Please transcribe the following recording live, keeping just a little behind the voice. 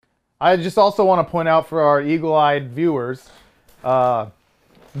I just also want to point out for our eagle-eyed viewers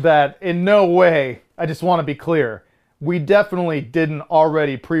that in no way, I just want to be clear, we definitely didn't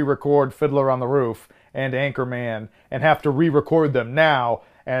already pre-record Fiddler on the Roof and Anchorman and have to re-record them now,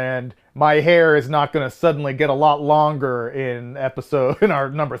 and my hair is not going to suddenly get a lot longer in our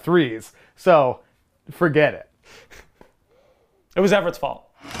number 3s. So, forget it. It was Everett's fault.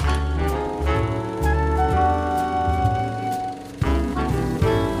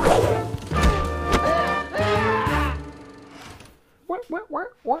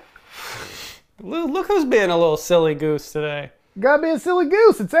 What? Look who's being a little silly goose today. Gotta be a silly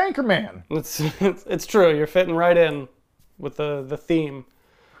goose. It's Anchorman. It's true. You're fitting right in with the theme.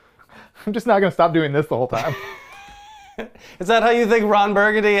 I'm just not gonna stop doing this the whole time. Is that how you think Ron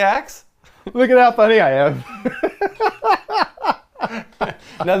Burgundy acts? Look at how funny I am.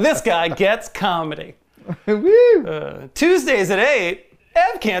 Now this guy gets comedy. Woo. Tuesdays at 8,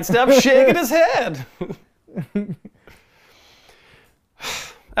 Ev can't stop shaking his head.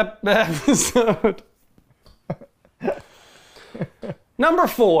 Episode number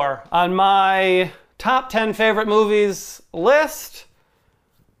 4 on my top 10 favorite movies list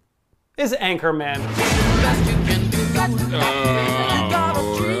is Anchorman.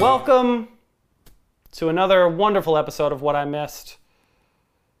 Welcome to another wonderful episode of What I Missed.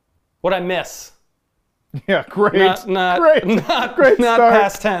 What I Miss. Yeah, great. Not Great start.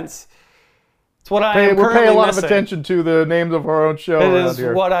 past tense. It's what I am currently we pay a lot missing. of attention to the names of our own show It around is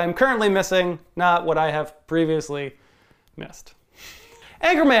here. what I'm currently missing, not what I have previously missed.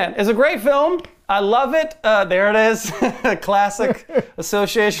 Anchorman is a great film. I love it. There it is. Classic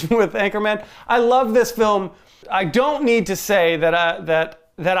association with Anchorman. I love this film. I don't need to say that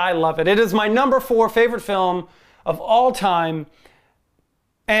I love it. It is my number 4 favorite film of all time.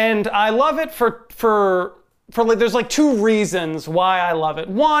 And I love it for like, there's like 2 reasons why I love it.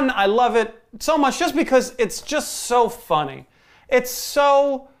 One, I love it so much just because it's just so funny. It's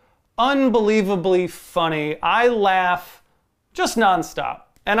so unbelievably funny. I laugh just nonstop.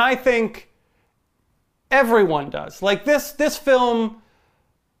 And I think everyone does. Like this film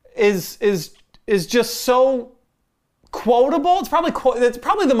is just so quotable. It's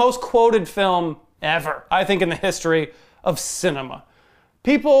probably the most quoted film ever, I think, in the history of cinema.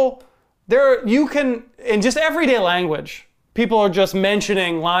 People, you can, in just everyday language, people are just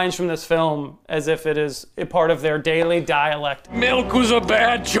mentioning lines from this film as if it is a part of their daily dialect. Milk was a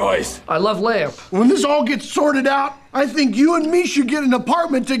bad choice. I love lamp. When this all gets sorted out, I think you and me should get an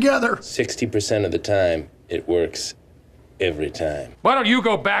apartment together. 60% of the time, it works every time. Why don't you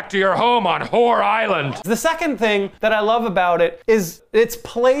go back to your home on Whore Island? The second thing that I love about it is its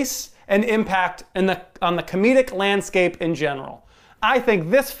place and impact on the comedic landscape in general. I think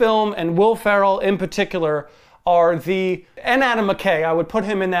this film and Will Ferrell in particular and Adam McKay, I would put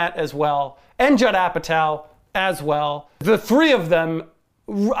him in that as well, and Judd Apatow as well. The 3 of them,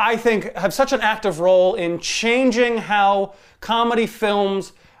 I think, have such an active role in changing how comedy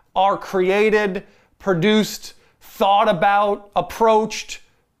films are created, produced, thought about, approached,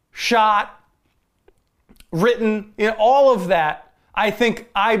 shot, written, all of that. I think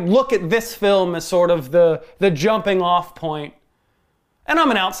I look at this film as sort of the jumping off point. And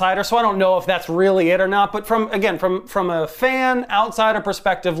I'm an outsider, so I don't know if that's really it or not, but from a fan, outsider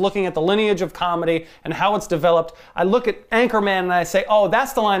perspective, looking at the lineage of comedy and how it's developed, I look at Anchorman and I say, oh,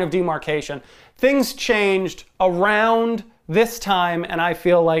 that's the line of demarcation. Things changed around this time, and I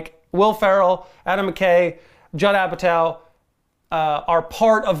feel like Will Ferrell, Adam McKay, Judd Apatow are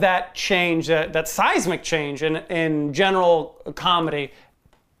part of that change, that seismic change in general comedy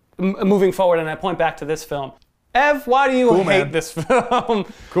moving forward, and I point back to this film. Ev, why do you hate this film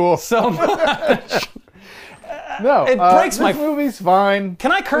so much? No, it breaks this movie's fine.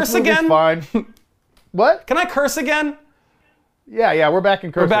 Can I curse again? Fine. What? Can I curse again? Yeah, we're back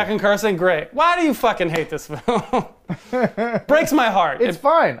in cursing. We're back in cursing? Great. Why do you fucking hate this film? Breaks my heart. It's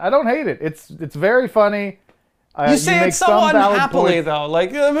fine. I don't hate it. It's very funny. You say it so unhappily, though.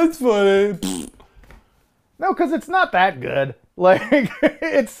 Like, it's funny. No, because it's not that good. Like,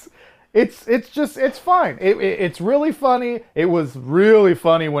 it's fine. It's really funny. It was really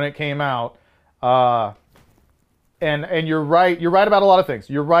funny when it came out. And you're right. You're right about a lot of things.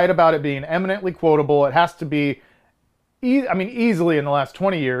 You're right about it being eminently quotable. It has to be, easily in the last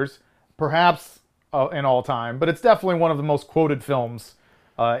 20 years, perhaps in all time. But it's definitely one of the most quoted films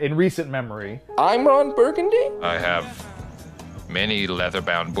in recent memory. I'm Ron Burgundy? I have many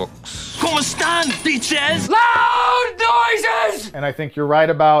leather-bound books. ¿Cómo están, bitches? Loud noises! And I think you're right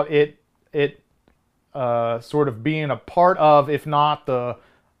about it sort of being a part of, if not the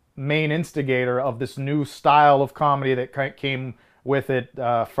main instigator of this new style of comedy that came with it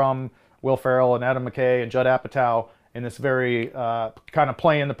from Will Ferrell and Adam McKay and Judd Apatow in this very kind of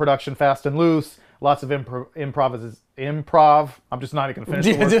playing the production fast and loose. Lots of improv. I'm just not even going to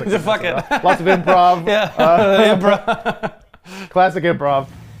finish the words. Fuck it. Lots of improv. Yeah. Improv. Classic improv.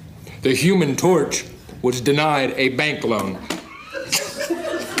 The Human Torch was denied a bank loan.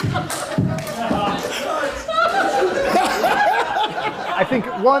 I think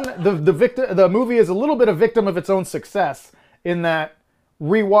the movie is a little bit a victim of its own success in that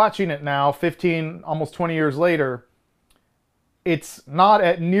rewatching it now, 15, almost 20 years later, it's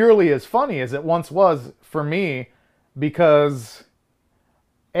not nearly as funny as it once was for me because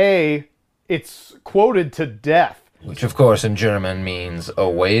it's quoted to death. Which of course in German means a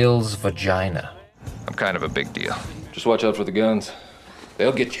whale's vagina. I'm kind of a big deal. Just watch out for the guns.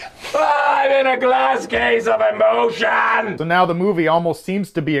 They'll get you. I'm in a glass case of emotion! So now the movie almost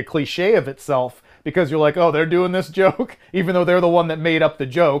seems to be a cliche of itself because you're like, oh, they're doing this joke, even though they're the one that made up the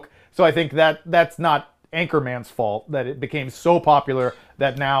joke. So I think that's not Anchorman's fault, that it became so popular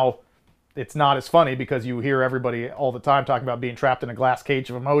that now it's not as funny because you hear everybody all the time talking about being trapped in a glass cage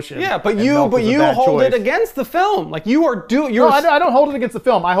of emotion. Yeah, but you hold it against the film. Like you are No, I don't hold it against the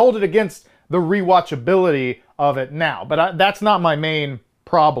film. I hold it against the rewatchability of it now. But that's not my main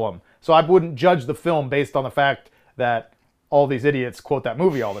problem. So I wouldn't judge the film based on the fact that all these idiots quote that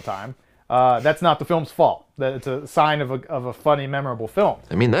movie all the time. That's not the film's fault. It's a sign of a funny, memorable film.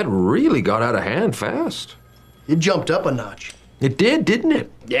 I mean, that really got out of hand fast. It jumped up a notch. It did, didn't it?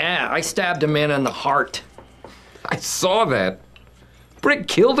 Yeah, I stabbed a man in the heart. I saw that. Brick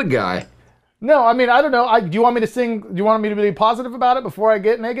killed a guy. No, I mean, I don't know. Do you want me to sing? Do you want me to be positive about it before I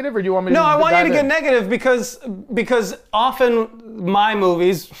get negative, or do you want me to? No, I want you to get negative because often my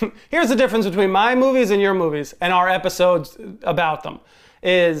movies. Here's the difference between my movies and your movies and our episodes about them.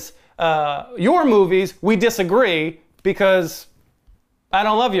 Is your movies we disagree because I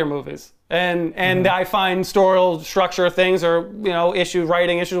don't love your movies. And I find story structure things or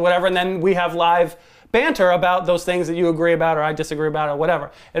writing issues, whatever, and then we have live banter about those things that you agree about or I disagree about or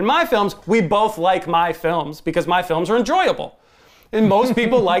whatever. In my films, we both like my films because my films are enjoyable. And most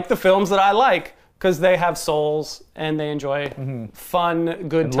people like the films that I like because they have souls and they enjoy fun,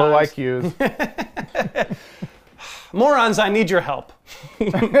 good and times. Low IQs. Morons, I need your help.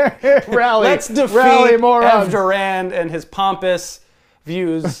 Rally. Let's defeat Rally, morons. Ev Durand and his pompous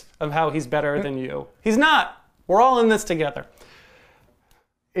views of how he's better than you. He's not. We're all in this together.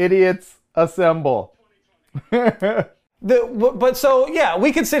 Idiots assemble. But so, yeah,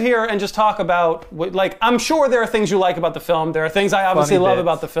 we could sit here and just talk about, like, I'm sure there are things you like about the film. There are things I obviously love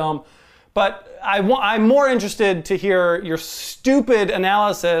about the film. But I'm more interested to hear your stupid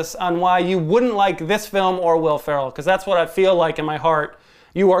analysis on why you wouldn't like this film or Will Ferrell, because that's what I feel like in my heart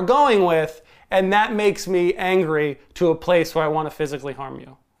you are going with, and that makes me angry to a place where I want to physically harm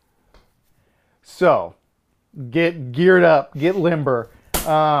you. So, get geared up, get limber.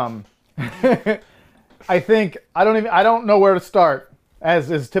 I think I don't know where to start,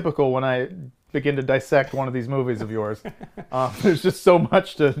 as is typical when I begin to dissect one of these movies of yours. There's just so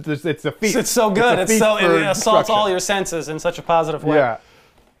much to. It's a feat. It's so good. It assaults all your senses in such a positive way. Yeah,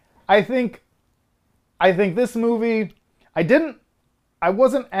 I think this movie. I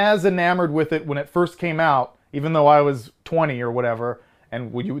wasn't as enamored with it when it first came out, even though I was 20 or whatever,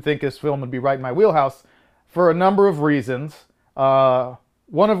 and you would think this film would be right in my wheelhouse, for a number of reasons.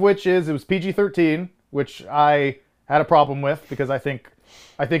 One of which is it was PG-13, which I had a problem with because I think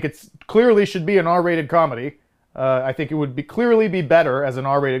it's clearly should be an R-rated comedy. I think it would clearly be better as an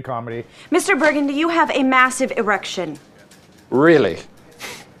R-rated comedy. Mr. Burgundy, you have a massive erection. Really?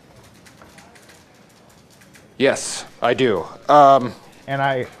 Yes, I do. And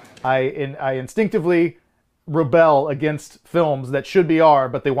I instinctively rebel against films that should be R,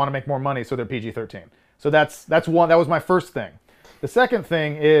 but they want to make more money, so they're PG-13. So that's one. That was my first thing. The second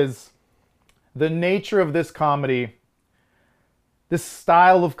thing is the nature of this comedy, this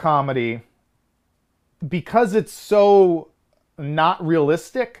style of comedy, because it's so not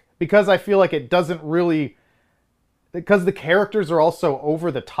realistic, because I feel like it doesn't really, because the characters are also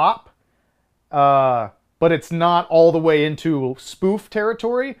over the top, but it's not all the way into spoof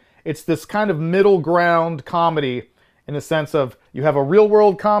territory. It's this kind of middle ground comedy in the sense of you have a real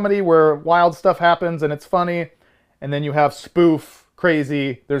world comedy where wild stuff happens and it's funny, and then you have spoof,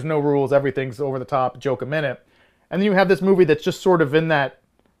 crazy, there's no rules, everything's over the top, joke a minute. And then you have this movie that's just sort of in that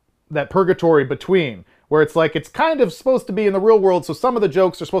purgatory between, where it's like it's kind of supposed to be in the real world, so some of the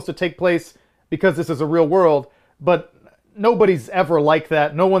jokes are supposed to take place because this is a real world, but nobody's ever like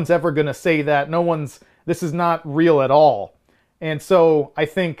that. No one's ever going to say that. This is not real at all. And so I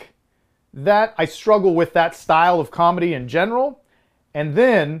think that I struggle with that style of comedy in general, And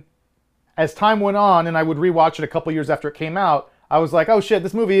then, as time went on, and I would rewatch it a couple years after it came out, I was like, oh shit,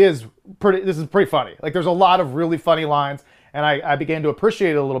 this is pretty funny. Like, there's a lot of really funny lines, and I began to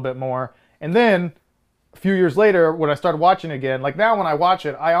appreciate it a little bit more. And then, a few years later, when I started watching it again, like now when I watch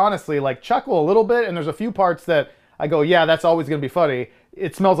it, I honestly like chuckle a little bit, and there's a few parts that I go, yeah, that's always gonna be funny.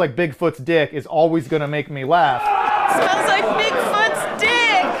 It Smells Like Bigfoot's Dick is always gonna make me laugh. Smells like Bigfoot's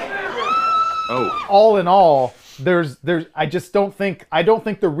dick! Oh. All in all, I don't think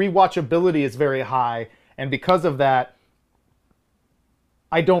the rewatchability is very high, and because of that,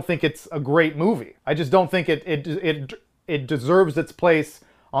 I don't think it's a great movie. I just don't think it deserves its place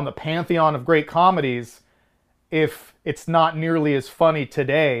on the pantheon of great comedies if it's not nearly as funny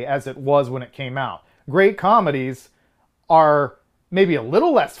today as it was when it came out. Great comedies are maybe a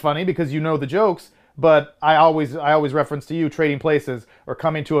little less funny because you know the jokes, but I always reference to you Trading Places or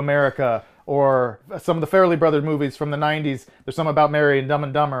Coming to America or some of the Farrelly Brothers movies from the 90s. There's some about Mary and Dumb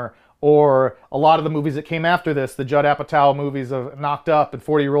and Dumber, or a lot of the movies that came after this, the Judd Apatow movies of Knocked Up and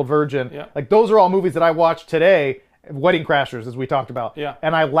 40-Year-Old Virgin. Yeah. Like, those are all movies that I watch today, Wedding Crashers, as we talked about. Yeah.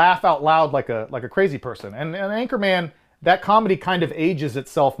 And I laugh out loud like a crazy person. And Anchorman, that comedy kind of ages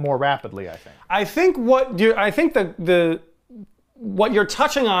itself more rapidly, I think. I think what you're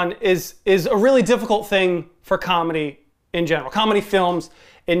touching on is a really difficult thing for comedy in general, comedy films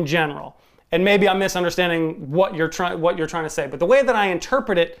in general. And maybe I'm misunderstanding what you're trying to say, but the way that I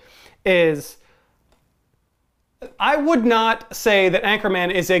interpret it is, I would not say that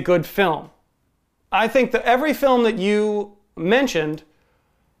Anchorman is a good film. I think that every film that you mentioned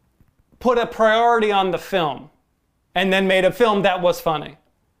put a priority on the film and then made a film that was funny.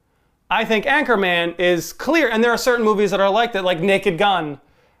 I think Anchorman is clear, and there are certain movies that are like that, like Naked Gun,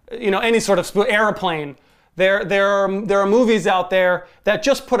 any sort of Airplane. There are movies out there that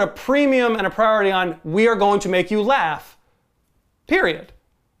just put a premium and a priority on, we are going to make you laugh, period.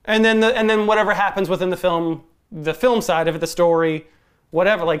 And then whatever happens within the film side of it, the story,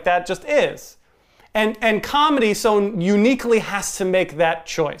 whatever, like that just is. And comedy so uniquely has to make that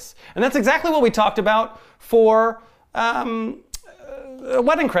choice. And that's exactly what we talked about for Wedding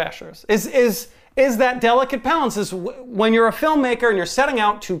Crashers, is that delicate balance. Is when you're a filmmaker and you're setting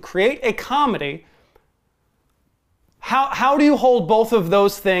out to create a comedy, how do you hold both of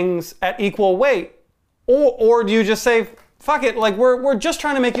those things at equal weight? Or do you just say, fuck it, like we're just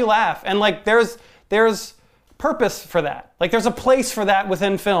trying to make you laugh, and like there's purpose for that. Like there's a place for that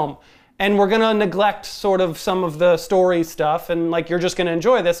within film. And we're gonna neglect sort of some of the story stuff, and like you're just gonna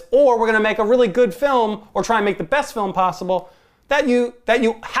enjoy this, or we're gonna make a really good film, or try and make the best film possible that you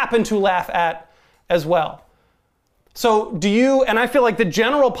happen to laugh at as well. So do you? And I feel like the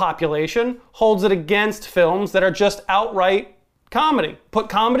general population holds it against films that are just outright comedy. Put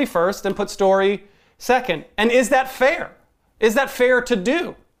comedy first and put story second. And is that fair? Is that fair to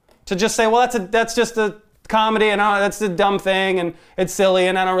do? To just say, well, that's just a comedy, and that's a dumb thing, and it's silly,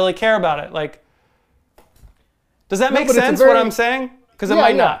 and I don't really care about it. Like, does that make sense, what I'm saying? Because it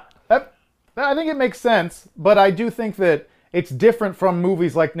might not. I think it makes sense, but I do think that it's different from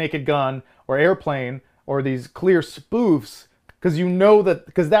movies like Naked Gun or Airplane or these clear spoofs, because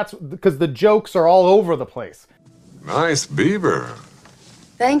because the jokes are all over the place. Nice beaver.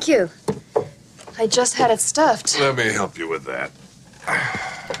 Thank you. I just had it stuffed. Let me help you with that.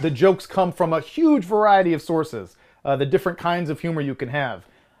 The jokes come from a huge variety of sources, the different kinds of humor you can have.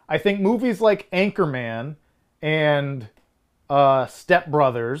 I think movies like Anchorman and Step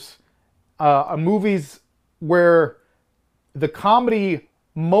Brothers are movies where the comedy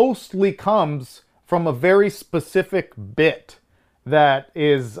mostly comes from a very specific bit that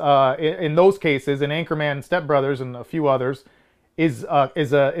is, in those cases, in Anchorman and Step Brothers and a few others, is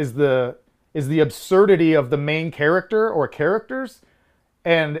the absurdity of the main character or characters.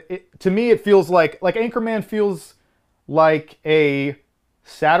 And to me, it feels like Anchorman feels like a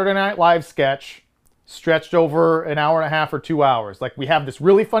Saturday Night Live sketch stretched over an hour and a half or 2 hours. Like, we have this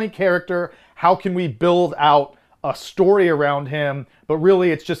really funny character. How can we build out a story around him? But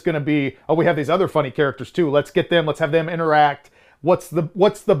really, it's just going to be, oh, we have these other funny characters too. Let's get them. Let's have them interact. What's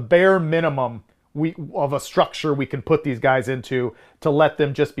the bare minimum of a structure we can put these guys into to let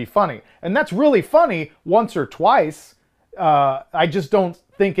them just be funny? And that's really funny once or twice. I just don't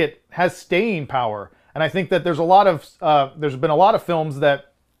think it has staying power. And I think that there's been a lot of films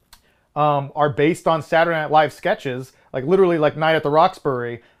that are based on Saturday Night Live sketches, like literally like Night at the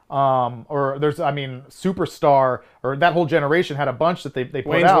Roxbury, or Superstar, or that whole generation had a bunch that they put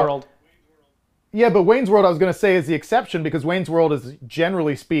Wayne's out. World. Yeah, but Wayne's World, I was going to say, is the exception, because Wayne's World is,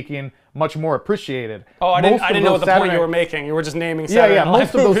 generally speaking, much more appreciated. Oh, I didn't know what the point you were making. You were just naming Saturday Night Live most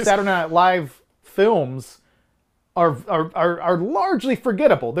of those movies. Saturday Night Live films are largely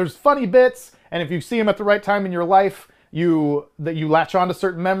forgettable. There's funny bits, and if you see them at the right time in your life, you latch on to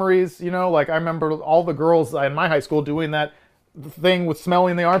certain memories. You know, like I remember all the girls in my high school doing that thing with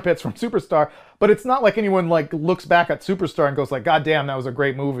smelling the armpits from Superstar. But it's not like anyone like looks back at Superstar and goes like, "God damn, that was a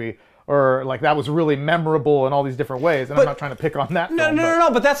great movie," or like that was really memorable in all these different ways. And I'm not trying to pick on that. No.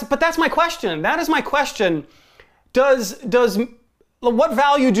 But that's my question. That is my question. What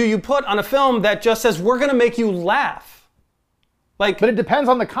value do you put on a film that just says we're gonna make you laugh? But it depends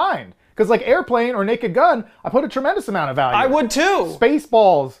on the kind. Because like Airplane or Naked Gun, I put a tremendous amount of value. I would too.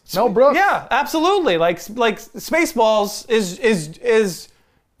 Spaceballs, Mel Brooks. Yeah, absolutely. Like Spaceballs is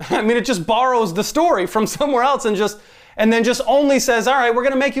I mean, it just borrows the story from somewhere else and then just only says, all right, we're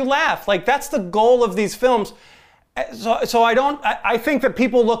gonna make you laugh. Like that's the goal of these films. So I think that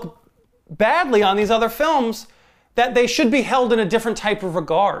people look badly on these other films that they should be held in a different type of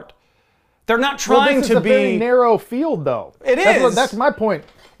regard. They're not trying to be... It's a very narrow field, though. It is. That's my point,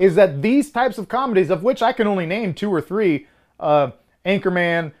 is that these types of comedies, of which I can only name 2 or 3,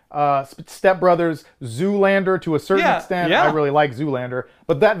 Anchorman, Step Brothers, Zoolander to a certain extent. I really like Zoolander.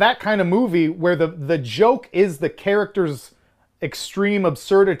 But that kind of movie where the joke is the character's extreme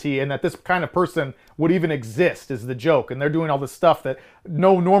absurdity and that this kind of person would even exist is the joke. And they're doing all this stuff that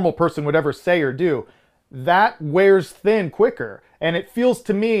no normal person would ever say or do. That wears thin quicker. And it feels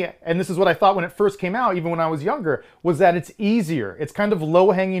to me, and this is what I thought when it first came out, even when I was younger, was that it's easier. It's kind of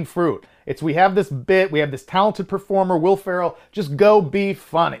low-hanging fruit. We have this bit, we have this talented performer, Will Ferrell, just go be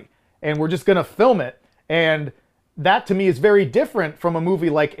funny. And we're just gonna film it. And that to me is very different from a movie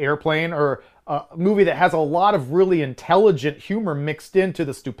like Airplane or a movie that has a lot of really intelligent humor mixed into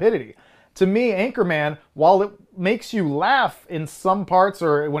the stupidity. To me, Anchorman, while it makes you laugh in some parts,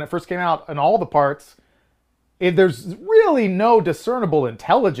 or when it first came out, in all the parts, there's really no discernible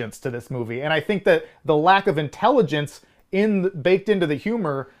intelligence to this movie. And I think that the lack of intelligence baked into the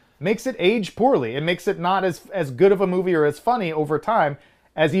humor makes it age poorly. It makes it not as good of a movie or as funny over time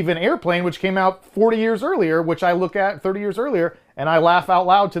as even Airplane, which came out 40 years earlier, which I look at 30 years earlier, and I laugh out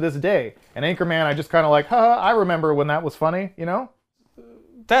loud to this day. And Anchorman, I just kind of like, I remember when that was funny, you know?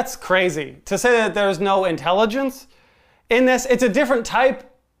 That's crazy. To say that there's no intelligence in this, it's a different type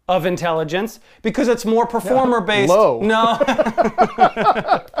of intelligence because it's more performer-based. Low. No.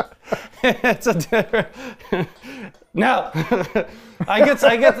 It's a different... No. I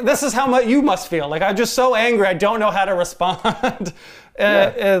get, this is how much you must feel. Like, I'm just so angry, I don't know how to respond.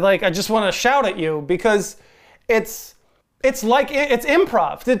 Like, I just want to shout at you because it's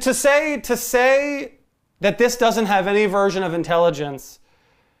improv. To say that this doesn't have any version of intelligence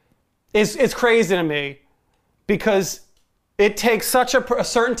is crazy to me because it takes such a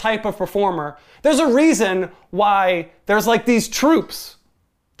certain type of performer. There's a reason why there's like these troops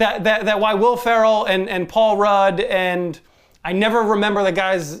that why Will Ferrell and Paul Rudd and I never remember the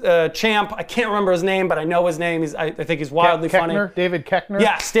guy's champ. I can't remember his name, but I know his name. I think he's wildly funny. David Koechner?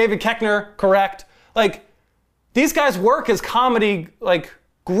 Yes, David Koechner, correct. Like, these guys work as comedy, like,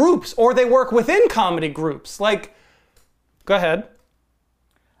 groups, or they work within comedy groups. Like, go ahead.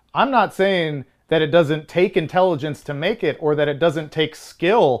 I'm not saying that it doesn't take intelligence to make it, or that it doesn't take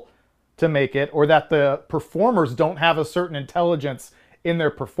skill to make it, or that the performers don't have a certain intelligence in their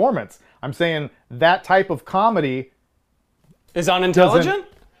performance. I'm saying that type of comedy is unintelligent?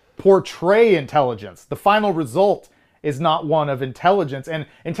 Portray intelligence. The final result is not one of intelligence. And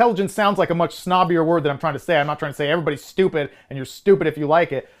intelligence sounds like a much snobbier word than I'm trying to say. I'm not trying to say everybody's stupid and you're stupid if you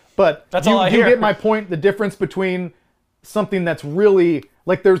like it. But that's all I hear. You get my point, the difference between something that's really,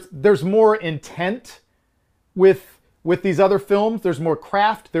 like there's more intent with these other films. There's more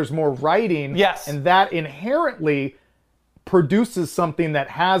craft, there's more writing. Yes. And that inherently produces something that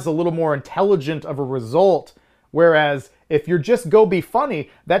has a little more intelligent of a result. Whereas if you're just go be funny,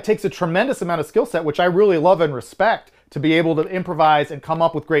 that takes a tremendous amount of skill set, which I really love and respect, to be able to improvise and come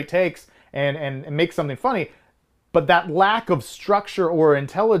up with great takes and make something funny. But that lack of structure or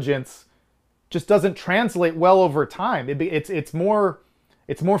intelligence just doesn't translate well over time. It's more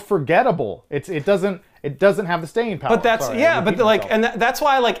forgettable. It doesn't have the staying power. But that's that's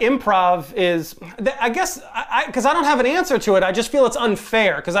why like improv is. I guess because I don't have an answer to it. I just feel it's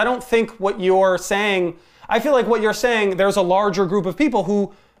unfair because I don't think what you're saying. I feel like what you're saying, there's a larger group of people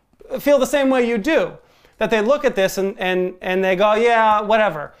who feel the same way you do. That they look at this and they go, yeah,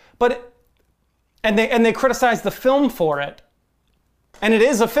 whatever. And they criticize the film for it. And it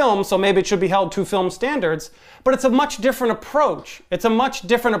is a film, so maybe it should be held to film standards. But it's a much different approach. It's a much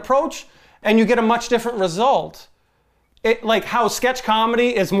different approach, and you get a much different result. Like how sketch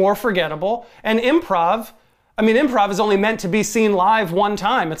comedy is more forgettable, and improv, I mean, improv is only meant to be seen live one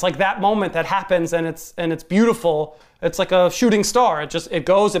time. It's like that moment that happens, and it's beautiful. It's like a shooting star. It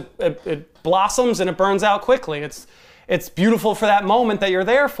goes, it blossoms, and it burns out quickly. It's beautiful for that moment that you're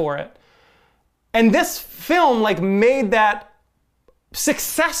there for it. And this film like made that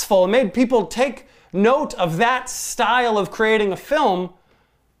successful. It made people take note of that style of creating a film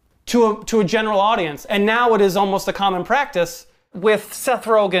to a general audience. And now it is almost a common practice with Seth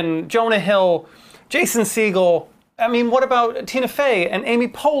Rogen, Jonah Hill, Jason Segel. I mean, what about Tina Fey and Amy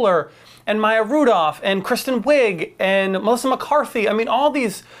Poehler and Maya Rudolph and Kristen Wiig and Melissa McCarthy? I mean, all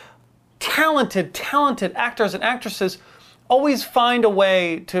these talented actors and actresses always find a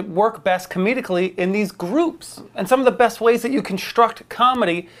way to work best comedically in these groups. And some of the best ways that you construct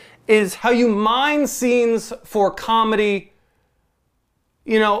comedy is how you mine scenes for comedy.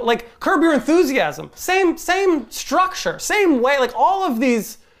 You know, like Curb Your Enthusiasm, same structure, same way. Like all of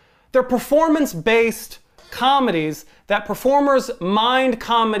these, they're performance-based comedies that performers mind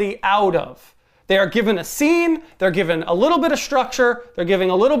comedy out of. They are given a scene, they're given a little bit of structure, they're giving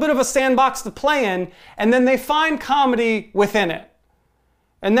a little bit of a sandbox to play in, and then they find comedy within it.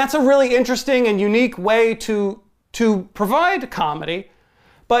 And that's a really interesting and unique way to provide comedy,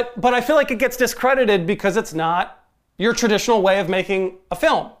 but I feel like it gets discredited because it's not your traditional way of making a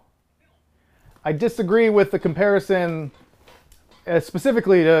film. I disagree with the comparison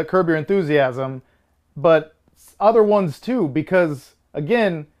specifically to Curb Your Enthusiasm, but other ones too, because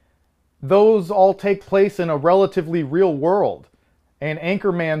again, those all take place in a relatively real world, and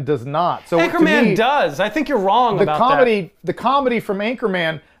Anchorman does not. So Anchorman to me, does. I think you're wrong about that. The comedy from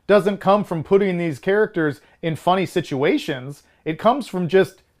Anchorman doesn't come from putting these characters in funny situations. It comes from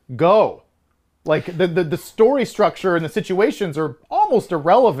just go. Like the story structure and the situations are almost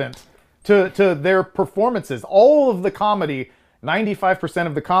irrelevant to their performances. All of the comedy, 95%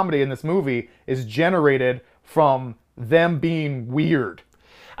 of the comedy in this movie is generated from them being weird.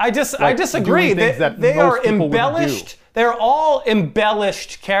 I disagree. They are embellished. They're all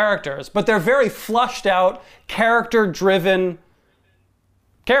embellished characters, but they're very flushed out, character-driven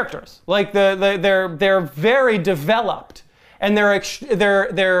characters. Like they're very developed, and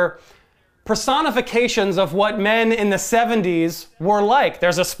they're personifications of what men in the 70s were like.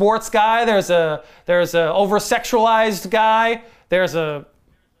 There's a sports guy, there's a over-sexualized guy, there's a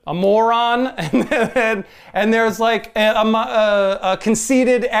moron, and there's like a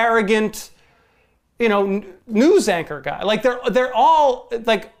conceited, arrogant, news anchor guy. Like they're all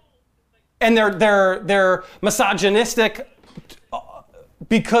like, and they're misogynistic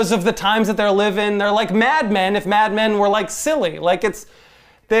because of the times that they're living. They're like Mad Men if Mad Men were like silly. Like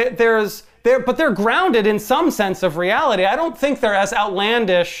but they're grounded in some sense of reality. I don't think they're as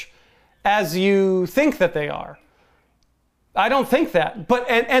outlandish as you think that they are. I don't think that. But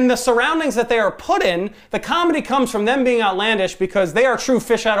and the surroundings that they are put in, the comedy comes from them being outlandish because they are true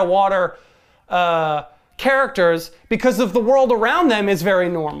fish out of water characters, because of the world around them is very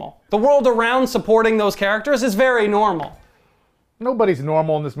normal. The world around supporting those characters is very normal. Nobody's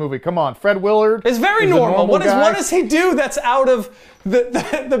normal in this movie. Come on, Fred Willard is very normal. What does he do that's out of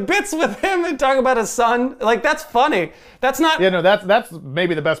the bits with him and talking about his son? Like, that's funny. That's not. Yeah, no, that's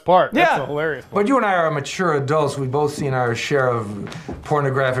maybe the best part. That's the hilarious part. But you and I are mature adults. We've both seen our share of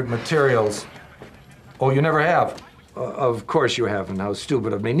pornographic materials. Oh, you never have? Of course you haven't. How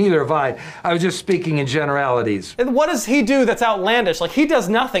stupid of me. Neither have I. I was just speaking in generalities. And what does he do that's outlandish? Like, he does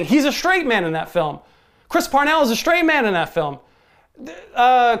nothing. He's a straight man in that film. Chris Parnell is a straight man in that film.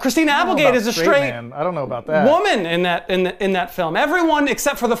 Christina Applegate is a straight man. I don't know about that. Woman in that film. Everyone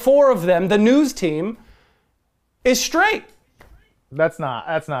except for the four of them, the news team, is straight. That's not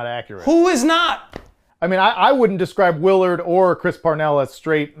accurate. Who is not? I mean, I wouldn't describe Willard or Chris Parnell as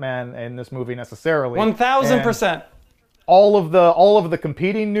straight men in this movie necessarily. 1000%. All of the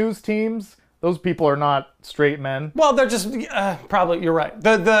competing news teams, those people are not straight men. Well, they're just probably. You're right.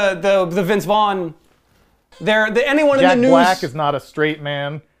 The Vince Vaughn. Anyone Jack in the news. Black is not a straight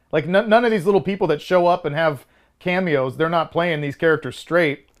man. Like none of these little people that show up and have cameos, they're not playing these characters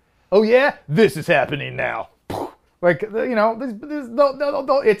straight. Oh yeah, this is happening now. Like,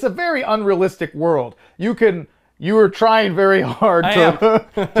 it's a very unrealistic world. You were trying very hard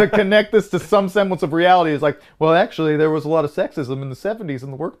to connect this to some semblance of reality. It's like, well, actually, there was a lot of sexism in the 70s in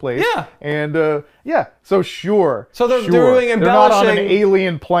the workplace. Yeah. And so sure. So they're doing embellishing. They're not on an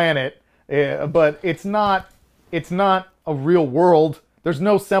alien planet. But it's not a real world. There's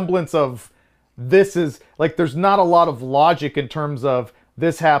no semblance of there's not a lot of logic in terms of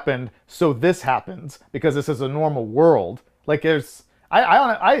this happened, so this happens, because this is a normal world. Like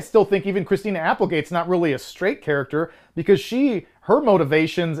I still think even Christina Applegate's not really a straight character because her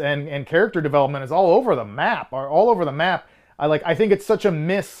motivations and character development is all over the map. I think it's such a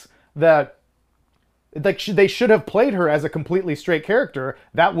miss that they should have played her as a completely straight character.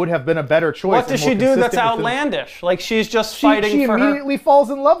 That would have been a better choice. What does she do that's outlandish? Like she's just fighting for her. She immediately falls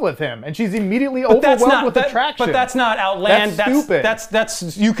in love with him, and she's immediately overwhelmed with attraction. But that's not outlandish. That's stupid.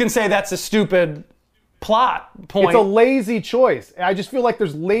 That's you can say that's a stupid plot point. It's a lazy choice. I just feel like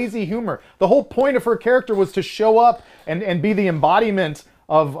there's lazy humor. The whole point of her character was to show up and be the embodiment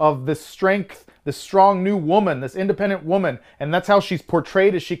of this strength, this strong new woman, this independent woman, and that's how she's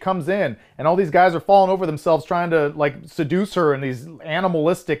portrayed as she comes in. And all these guys are falling over themselves trying to like seduce her in these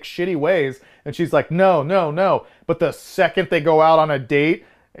animalistic, shitty ways. And she's like, no, no, no. But the second they go out on a date,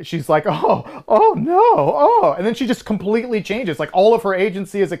 she's like, oh no, oh. And then she just completely changes. Like all of her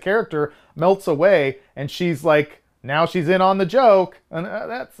agency as a character melts away, and she's like, now she's in on the joke. And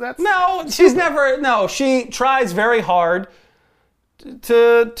that's no, she's never. No, she tries very hard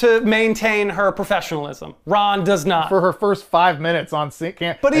to maintain her professionalism. Ron does not. For her first 5 minutes on scene,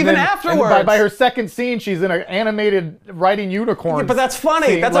 but even afterwards, by her second scene, she's in an animated riding unicorn. Yeah, but that's funny.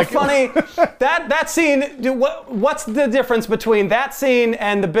 Scene. That's like, a funny. that scene. What's the difference between that scene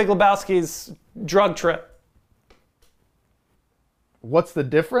and the Big Lebowski's drug trip? What's the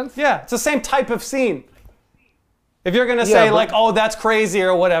difference? Yeah, it's the same type of scene. If you're going to say, like, oh, that's crazy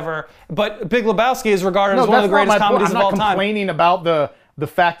or whatever, but Big Lebowski is regarded as one of the greatest comedies of all time. I'm not complaining about the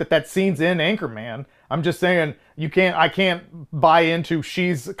fact that scene's in Anchorman. I'm just saying I can't buy into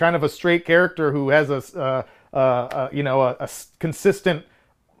she's kind of a straight character who has a consistent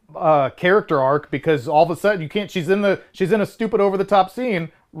character arc, because all of a sudden she's in a stupid over the top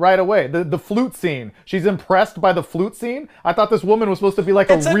scene right away. The flute scene. She's impressed by the flute scene. I thought this woman was supposed to be like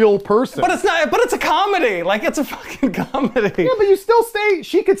a real person. But it's not. But it's a comedy. Like it's a fucking comedy. Yeah, but you still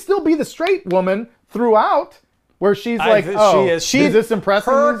she could still be the straight woman throughout, where she's like, is this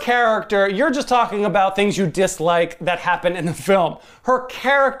impressive? Her character. You're just talking about things you dislike that happen in the film. Her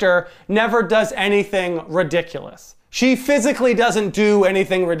character never does anything ridiculous. She physically doesn't do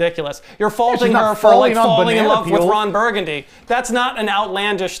anything ridiculous. You're faulting her for like falling in love with Ron Burgundy. That's not an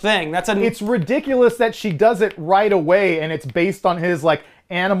outlandish thing. It's ridiculous that she does it right away, and it's based on his like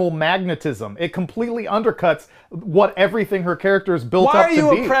animal magnetism. It completely undercuts what everything her character is built up to be. Why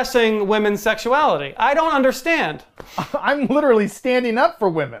are you oppressing women's sexuality? I don't understand. I'm literally standing up for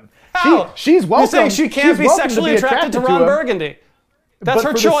women. How? She's welcome. You're saying she can't be sexually attracted to Ron Burgundy. That's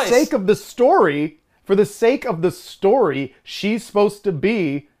her choice. For the sake of the story. For the sake of the story, she's supposed to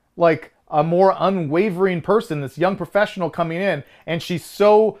be like a more unwavering person, this young professional coming in, and she's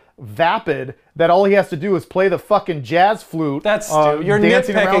so vapid that all he has to do is play the fucking jazz flute. That's stupid. You're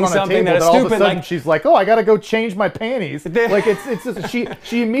nitpicking something that is stupid. All of a sudden she's like, oh, I gotta go change my panties. Like it's just,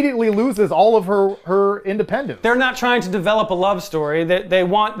 she immediately loses all of her independence. They're not trying to develop a love story. They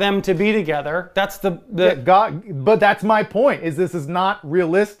want them to be together. That's but that's my point. This is not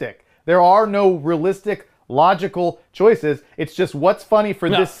realistic. There are no realistic, logical choices. It's just what's funny for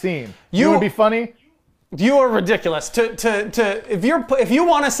this scene. You want to be funny? You are ridiculous. If you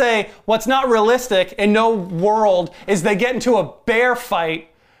want to say what's not realistic in no world is they get into a bear fight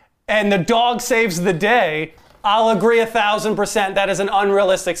and the dog saves the day, I'll agree 1,000% that is an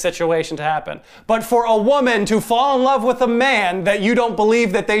unrealistic situation to happen. But for a woman to fall in love with a man that you don't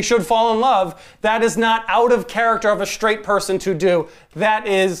believe that they should fall in love, that is not out of character of a straight person to do. That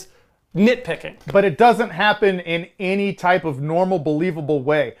is nitpicking. But it doesn't happen in any type of normal, believable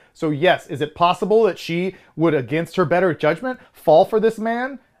way. So yes, is it possible that she would, against her better judgment, fall for this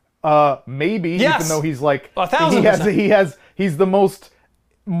man? Maybe, yes. Even though he's like 1,000%. He's the most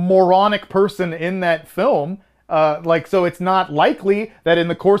moronic person in that film. So it's not likely that in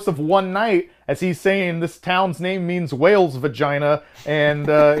the course of one night, as he's saying this town's name means whale's vagina, and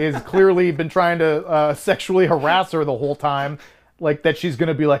is clearly been trying to sexually harass her the whole time, like that she's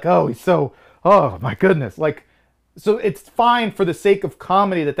gonna be like, oh my goodness. Like, so it's fine for the sake of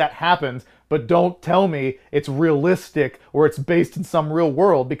comedy that happens, but don't tell me it's realistic or it's based in some real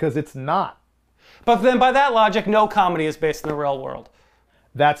world, because it's not. But then by that logic, no comedy is based in the real world.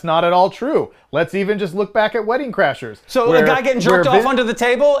 That's not at all true. Let's even just look back at Wedding Crashers. So a guy getting jerked off under the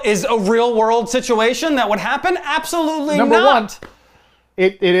table is a real world situation that would happen? Absolutely not. Number one,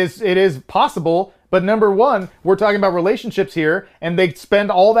 it is possible. But number one, we're talking about relationships here, and they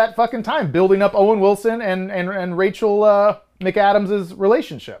spend all that fucking time building up Owen Wilson and Rachel McAdams'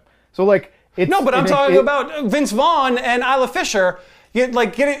 relationship. So like, I'm talking about Vince Vaughn and Isla Fisher.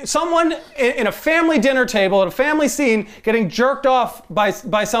 Getting someone in a family dinner table at a family scene getting jerked off by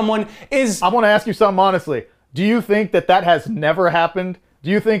someone is. I want to ask you something honestly. Do you think that has never happened? Do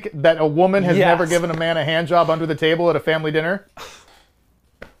you think that a woman has never given a man a hand job under the table at a family dinner?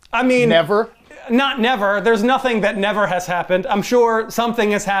 I mean... Never? Not never. There's nothing that never has happened. I'm sure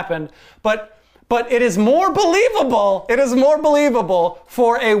something has happened. But it is more believable. It is more believable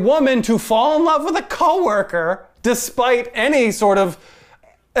for a woman to fall in love with a coworker despite any sort of...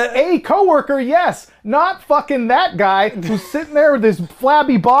 A coworker, yes. Not fucking that guy who's sitting there with his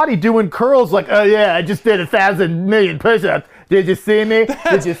flabby body doing curls like, oh yeah, I just did 1,000 million push-ups. Did you see me?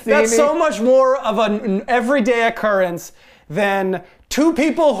 Did you see me? That's so much more of an everyday occurrence than two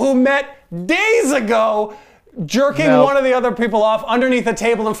people who met days ago jerking one of the other people off underneath a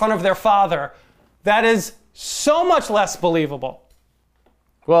table in front of their father. That is so much less believable.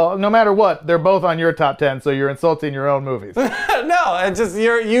 Well, no matter what, they're both on your top 10, so you're insulting your own movies. No, it's just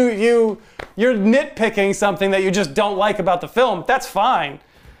you're nitpicking something that you just don't like about the film. That's fine.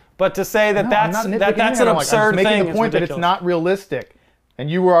 But to say that that's an absurd thing, making the point that it's not realistic, and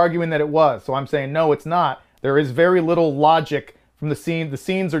you were arguing that it was. So I'm saying no, it's not. There is very little logic from the scene. The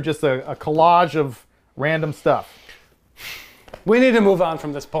scenes are just a collage of random stuff. We need to move on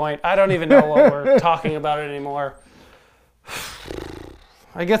from this point. I don't even know what we're talking about it anymore.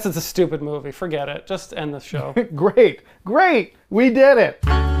 I guess it's a stupid movie. Forget it. Just end the show. Great. We did it.